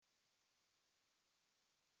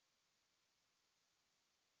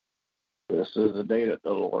This is the day that the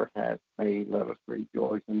Lord has made. Let us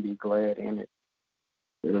rejoice and be glad in it.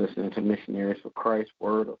 You're listening to Missionaries for Christ,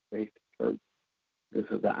 Word of Faith Church. This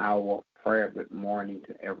is the hour of prayer. Good morning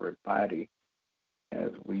to everybody as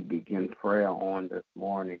we begin prayer on this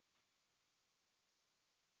morning.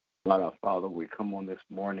 God, our Father, we come on this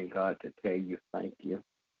morning, God, to tell you thank you.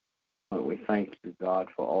 Lord, we thank you, God,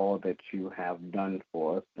 for all that you have done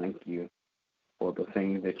for us. Thank you for the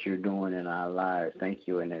things that you're doing in our lives. Thank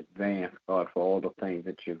you in advance, God, for all the things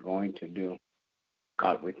that you're going to do.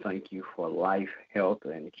 God, we thank you for life, health,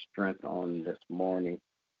 and strength on this morning.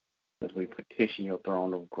 As we petition your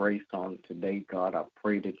throne of grace on today, God, I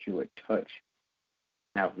pray that you would touch,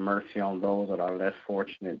 have mercy on those that are less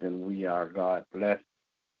fortunate than we are, God. Bless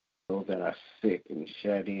those that are sick and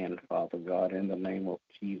shut in, Father God, in the name of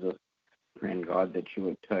Jesus. And God, that you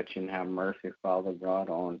would touch and have mercy, Father God,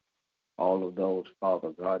 on all of those,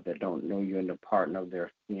 Father God, that don't know you and the pardon of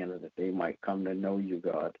their sin, that they might come to know you,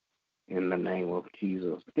 God, in the name of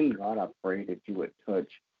Jesus. And God, I pray that you would touch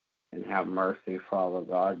and have mercy, Father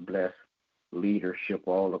God. Bless leadership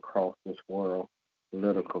all across this world,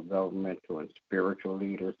 political, governmental, and spiritual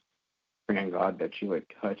leaders. Praying, God, that you would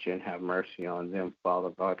touch and have mercy on them, Father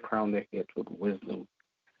God. Crown their heads with wisdom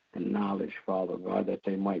and knowledge, Father God, that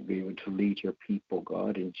they might be able to lead your people,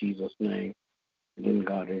 God, in Jesus' name. And then,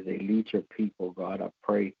 God, as they lead your people, God, I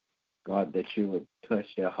pray, God, that you would touch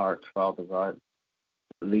their hearts, Father God.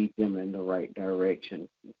 Lead them in the right direction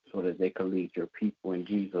so that they can lead your people in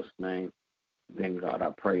Jesus' name. Then, God, I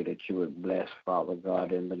pray that you would bless, Father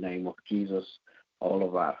God, in the name of Jesus, all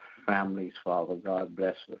of our families, Father God.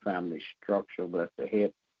 Bless the family structure. Bless the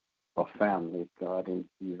head of families, God, in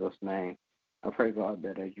Jesus' name. I pray, God,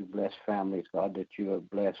 that as you bless families, God, that you would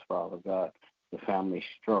bless, Father God, the family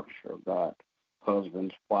structure, God,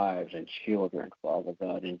 husbands, wives, and children, Father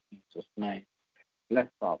God, in Jesus' name. Bless,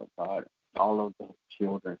 Father God, all of the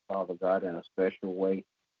children, Father God, in a special way,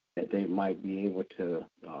 that they might be able to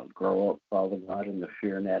grow up, Father God, in the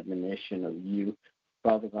fear and admonition of you.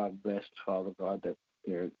 Father God, bless, Father God, that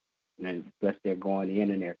and bless their going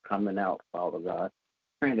in and their coming out, Father God.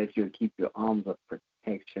 Praying that you'll keep your arms of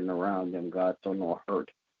protection around them, God, so no hurt,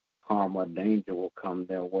 harm, or danger will come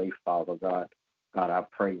their way, Father God. God, I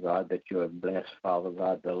pray, God, that you would bless, Father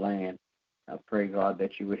God, the land. I pray, God,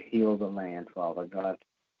 that you would heal the land, Father God.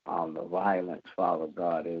 The violence, Father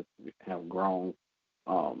God, have grown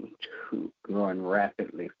growing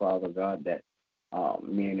rapidly, Father God, that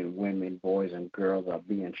men and women, boys and girls are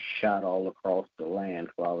being shot all across the land,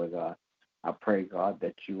 Father God. I pray, God,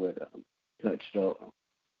 that you would touch those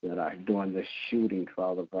that are doing the shooting,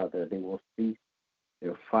 Father God, that they will cease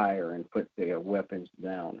their fire and put their weapons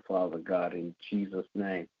down, Father God, in Jesus'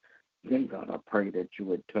 name. Then, God, I pray that you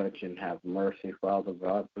would touch and have mercy, Father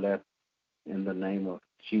God. Bless in the name of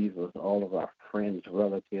Jesus all of our friends,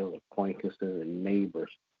 relatives, acquaintances, and neighbors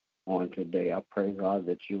on today. I pray, God,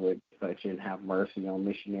 that you would touch and have mercy on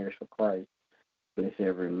Missionaries for Christ. Bless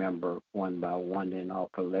every member one by one and all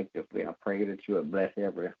collectively. I pray that you would bless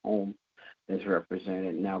every home that's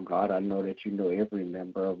represented. Now, God, I know that you know every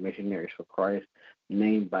member of Missionaries for Christ,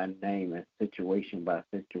 name by name and situation by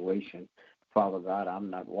situation. Father God, I'm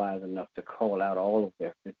not wise enough to call out all of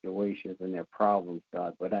their situations and their problems,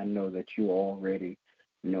 God, but I know that you already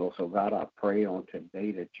know. So, God, I pray on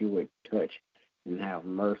today that you would touch and have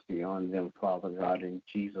mercy on them, Father God, in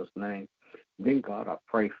Jesus' name. Then, God, I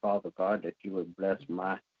pray, Father God, that you would bless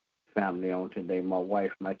my family on today, my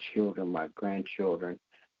wife, my children, my grandchildren.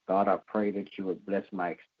 God, I pray that you would bless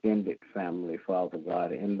my extended family, Father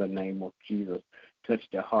God, in the name of Jesus. Touch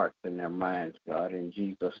their hearts and their minds, God, in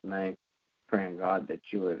Jesus' name. Praying, God, that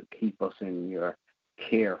you would keep us in your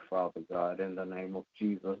care, Father God, in the name of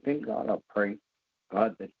Jesus. Then, God, I pray,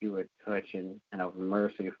 God, that you would touch and have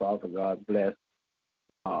mercy, Father God. Bless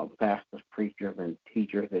pastors, preachers, and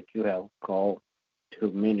teachers that you have called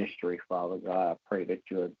to ministry, Father God. I pray that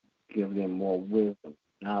you would give them more wisdom,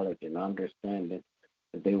 knowledge, and understanding,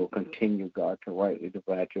 that they will continue, God, to rightly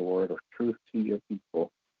divide your word of truth to your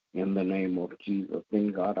people in the name of Jesus.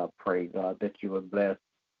 Then, God, I pray, God, that you would bless,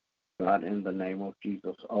 God, in the name of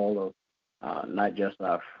Jesus, all of not just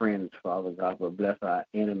our friends, Father God, but bless our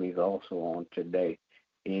enemies also on today.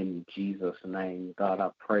 In Jesus' name, God, I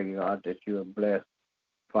pray, God, that you would bless,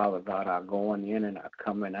 Father God, our going in and our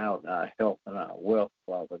coming out, our health and our wealth,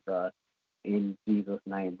 Father God. In Jesus'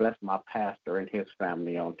 name, bless my pastor and his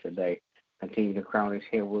family on today. Continue to crown his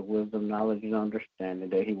head with wisdom, knowledge, and understanding,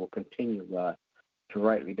 that he will continue, God, to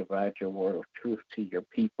rightly divide your word of truth to your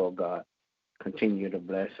people, God. Continue to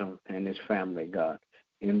bless him and his family, God.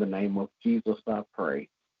 In the name of Jesus, I pray.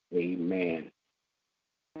 Amen.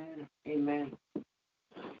 Amen.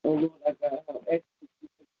 Oh, Lord, I got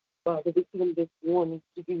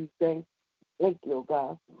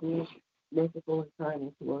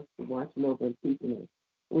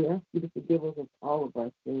ask you to forgive us of all of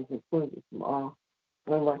our sins and cleanse us from all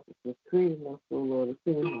unrighteousness, creating us, O Lord, a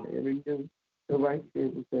clean and renew the right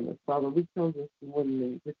spirit within us. Father, we come this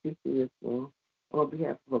morning in particular on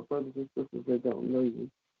behalf of our brothers and sisters that don't know you.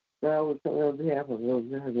 God, we come on behalf of those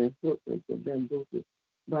that have been hoodwinked and bamboozled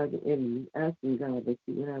by the enemy, asking God that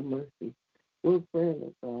you would have mercy. We're praying,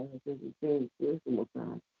 oh God, that this is being wisdom, oh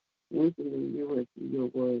God. We believe you and your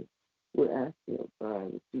word. We're asking, oh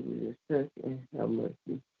God, that you would just touch and have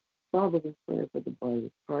mercy. Father, we pray for the body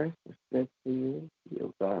of Christ, for strength for you,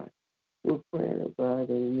 oh God. We're praying, oh God,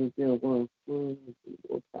 that in your one food is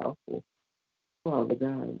more powerful. Father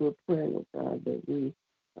God, we're praying, oh God, that we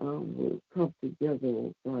will come together,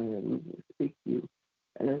 oh God, and we will seek you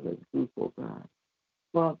as a group, oh God.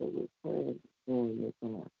 Father, we're praying this morning, oh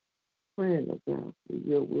God. Praying, oh God, for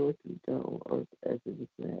your will to be done on earth as it is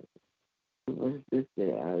in heaven. Give us this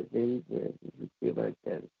day our daily bread, and forgive our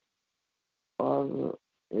debts. Father,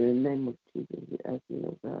 in the name of Jesus, we ask you,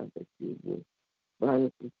 oh God, that you will bind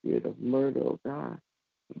up the spirit of murder, oh God,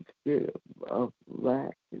 the spirit of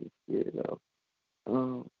lack, and the spirit of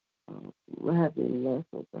um, having less,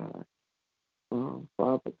 oh God.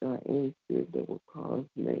 Father God, any spirit that will cause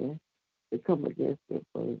man to come against their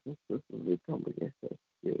brothers and sisters, we come against that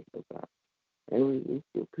spirit, oh God. And we release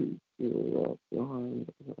your peace, your love, your harmony,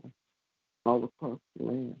 all across the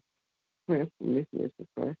land. Praying for missionaries to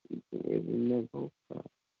Christ, each and every member, oh God,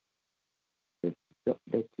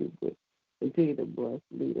 that you would continue to bless,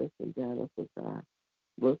 lead us, and guide us, oh God.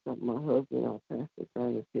 Bless up my husband, our pastor,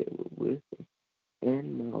 trying to fit with wisdom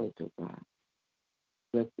and knowledge, oh God.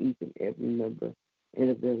 Bless each and every member in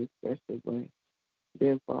a very special way.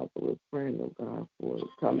 Then, Father, we're praying, oh God, for the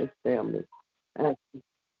coming family. Ask you to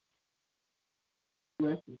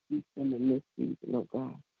bless and keep them in this season, oh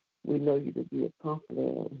God. We know you to be a comforter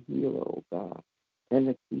and healer, oh God, and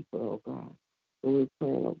a keeper, oh God. So we're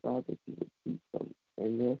praying, oh God, that you would keep them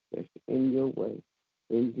in their special, in your way.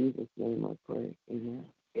 In Jesus' name I pray. Amen.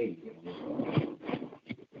 Amen.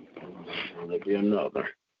 There'll be another.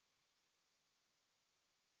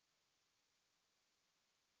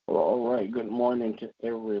 Well, all right. Good morning to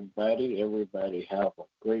everybody. Everybody have a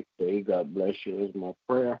great day. God bless you is my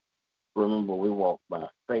prayer. Remember, we walk by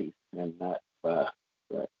faith and not by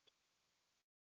sight.